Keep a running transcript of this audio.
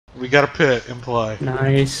We got a pit in play.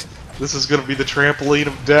 Nice. This is going to be the trampoline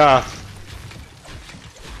of death.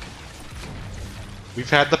 We've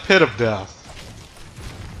had the pit of death.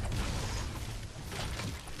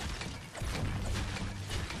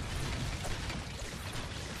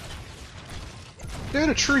 They had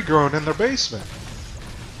a tree growing in their basement.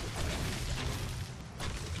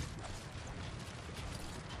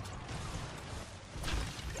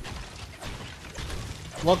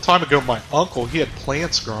 A long time ago, my uncle, he had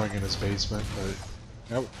plants growing in his basement, but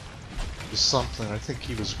that was something. I think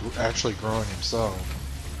he was actually growing himself.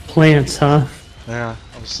 Plants, huh? Yeah,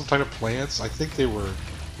 it was some type of plants. I think they were.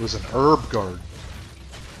 It was an herb garden.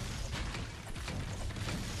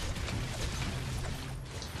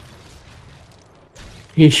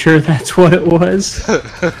 You sure that's what it was?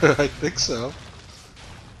 I think so.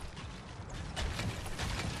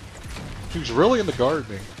 He was really into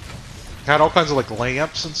gardening. Had all kinds of like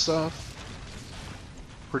lamps and stuff.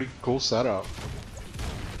 Pretty cool setup.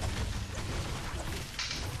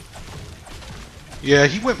 Yeah,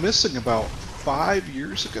 he went missing about 5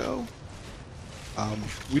 years ago.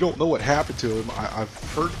 We don't know what happened to him. I've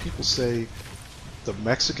heard people say the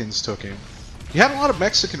Mexicans took him. He had a lot of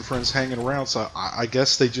Mexican friends hanging around, so I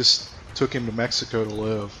guess they just took him to Mexico to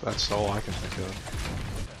live. That's all I can think of.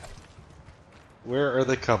 Where are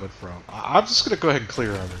they coming from? I'm just going to go ahead and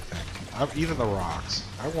clear everything. Even the rocks.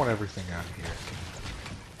 I want everything out of here.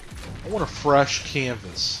 I want a fresh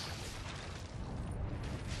canvas.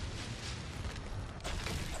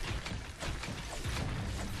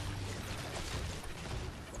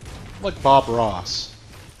 Like Bob Ross.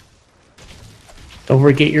 Don't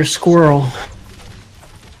forget your squirrel.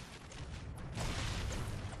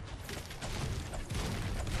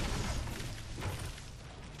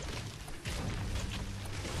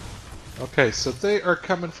 Okay, so they are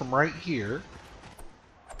coming from right here.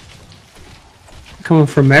 Coming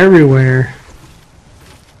from everywhere.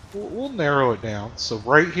 We'll narrow it down. So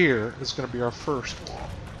right here is going to be our first wall.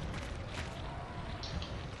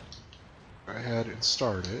 Go ahead and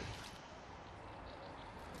start it.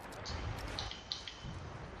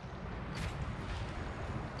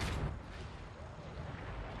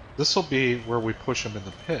 This will be where we push them in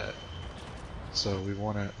the pit. So we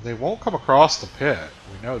want to... They won't come across the pit.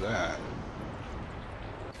 We know that.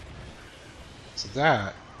 So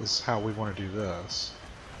that is how we want to do this.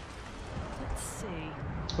 Let's see.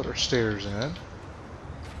 Put our stairs in.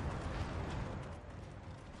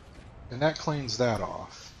 And that cleans that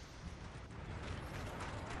off.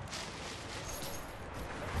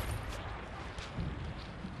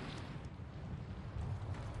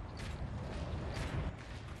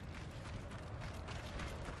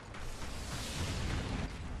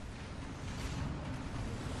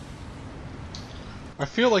 I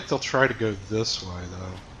feel like they'll try to go this way,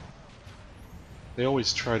 though. They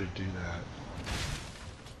always try to do that.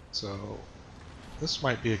 So, this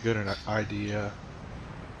might be a good idea.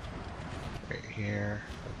 Right here,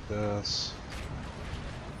 like this.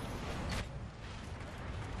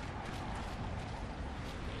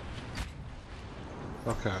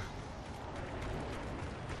 Okay.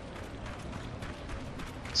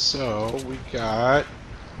 So, we got...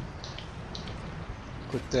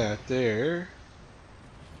 Put that there.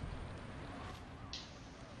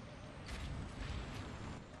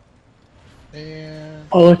 And...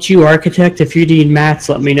 I'll let you architect. If you need mats,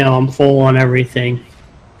 let me know. I'm full on everything.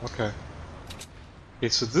 Okay. Okay,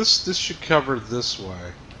 so this should cover this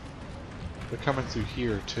way. They're coming through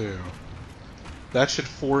here too. That should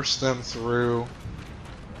force them through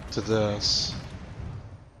to this.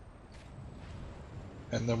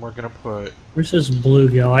 And then we're gonna put... Where's this blue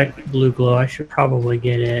glow? Blue glow. I should probably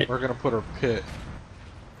get it. We're gonna put our pit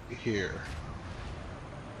here.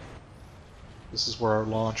 This is where our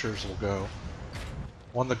launchers will go.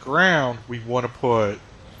 On the ground, we want to put...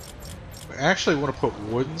 We actually want to put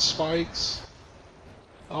wooden spikes.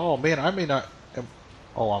 Oh man, I may not...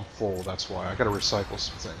 Oh, I'm full, that's why. I gotta recycle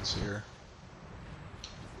some things here.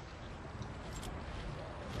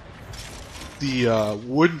 The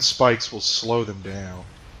wooden spikes will slow them down.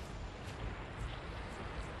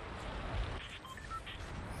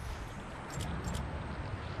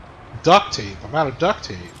 Duct tape. I'm out of duct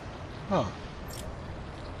tape. Huh.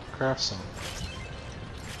 Craft some.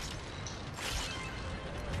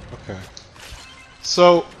 Okay.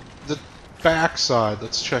 So, the back side,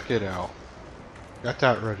 let's check it out. Got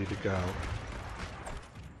that ready to go.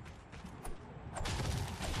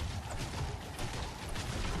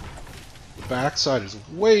 The back side is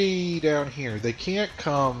way down here. They can't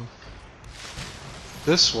come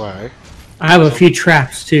this way. I have a few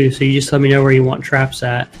traps too, so you just let me know where you want traps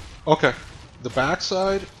at. Okay. The back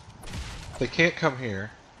side, they can't come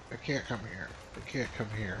here. I can't come here. I can't come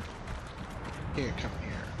here. I can't come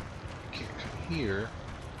here. I can't come here.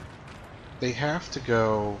 They have to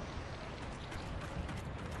go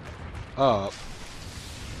up.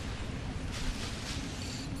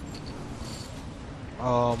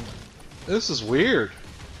 This is weird.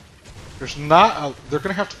 There's not a, they're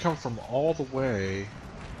gonna have to come from all the way.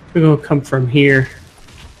 We're gonna come from here.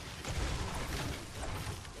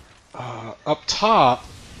 Up top.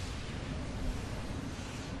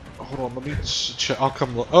 Hold on, let me check. I'll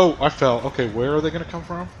come. Oh, I fell. Okay, where are they gonna come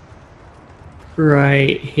from?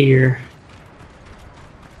 Right here.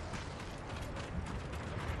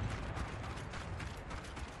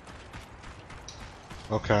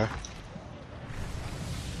 Okay.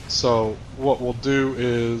 So what we'll do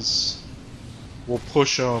is we'll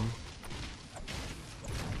push them.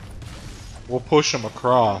 We'll push them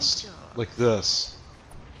across like this.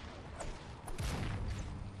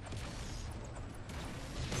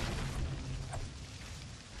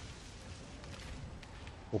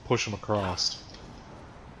 We'll push them across.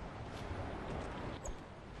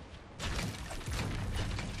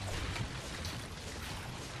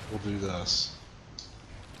 We'll do this.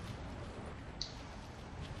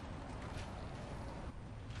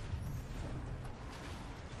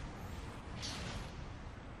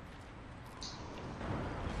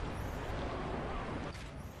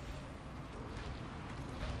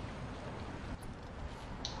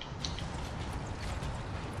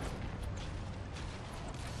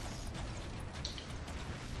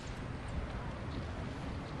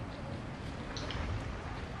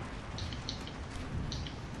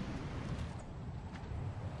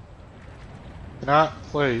 Cannot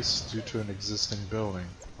place due to an existing building.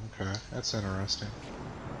 Okay, that's interesting.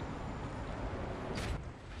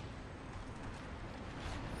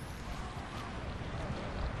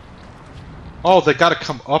 Oh, they gotta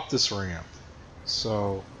come up this ramp.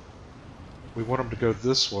 So, we want them to go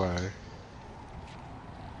this way.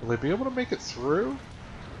 Will they be able to make it through?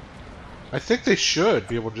 I think they should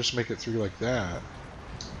be able to just make it through like that.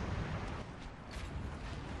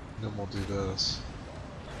 And then we'll do this.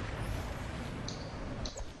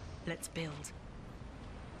 Let's build.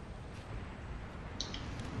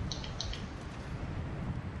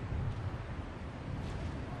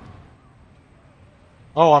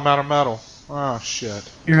 Oh, I'm out of metal. Oh, shit.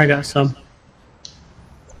 Here, I got some.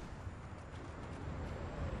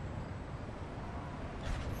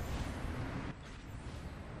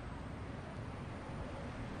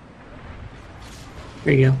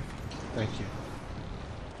 There you go. Thank you.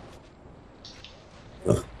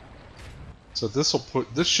 So this will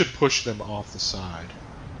put. This should push them off the side.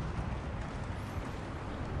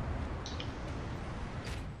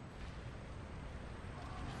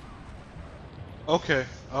 Okay.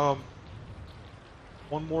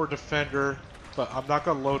 One more defender, but I'm not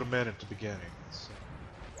gonna load them in at the beginning. So.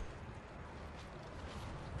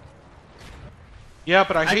 Yeah,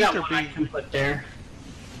 but I hate got there one I being. can put there.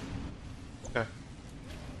 Okay.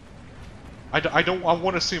 I don't. I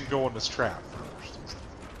want to see him go in this trap first.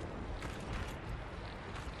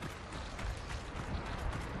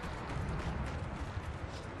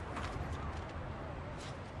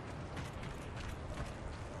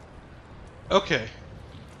 Okay.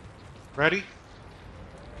 Ready?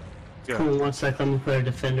 Go. Come on, 1 second. I'm gonna put a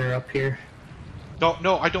defender up here. Don't.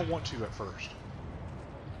 No, I don't want to at first.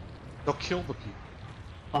 They'll kill the people.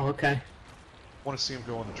 Oh, okay. I want to see him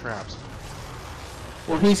go in the traps.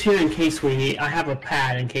 Well, he's here in case we need. I have a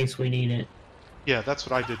pad in case we need it. Yeah, that's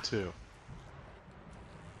what I did too.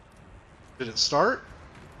 Did it start?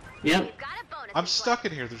 Yep. I'm stuck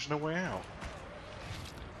in here. There's no way out.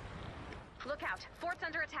 Look out. Fort's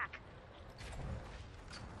under attack.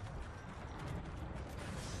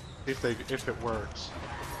 If it works.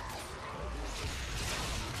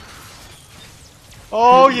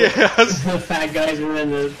 Oh yes! The fat guys are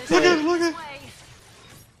in the Look at it! Look at it!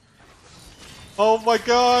 Oh my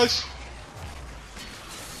gosh!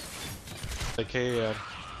 They can.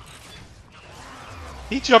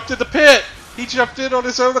 He jumped in the pit! He jumped in on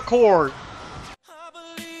his own accord! I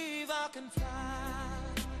believe I can fly.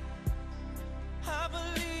 I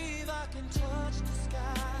believe I can touch the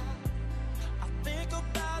sky. I think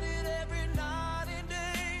about it every night and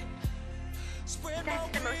day. Spread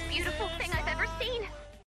That's the most beautiful thing I've ever seen.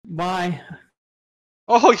 Bye.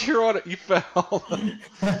 Oh, you're on it! You fell!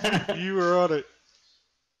 You were on it.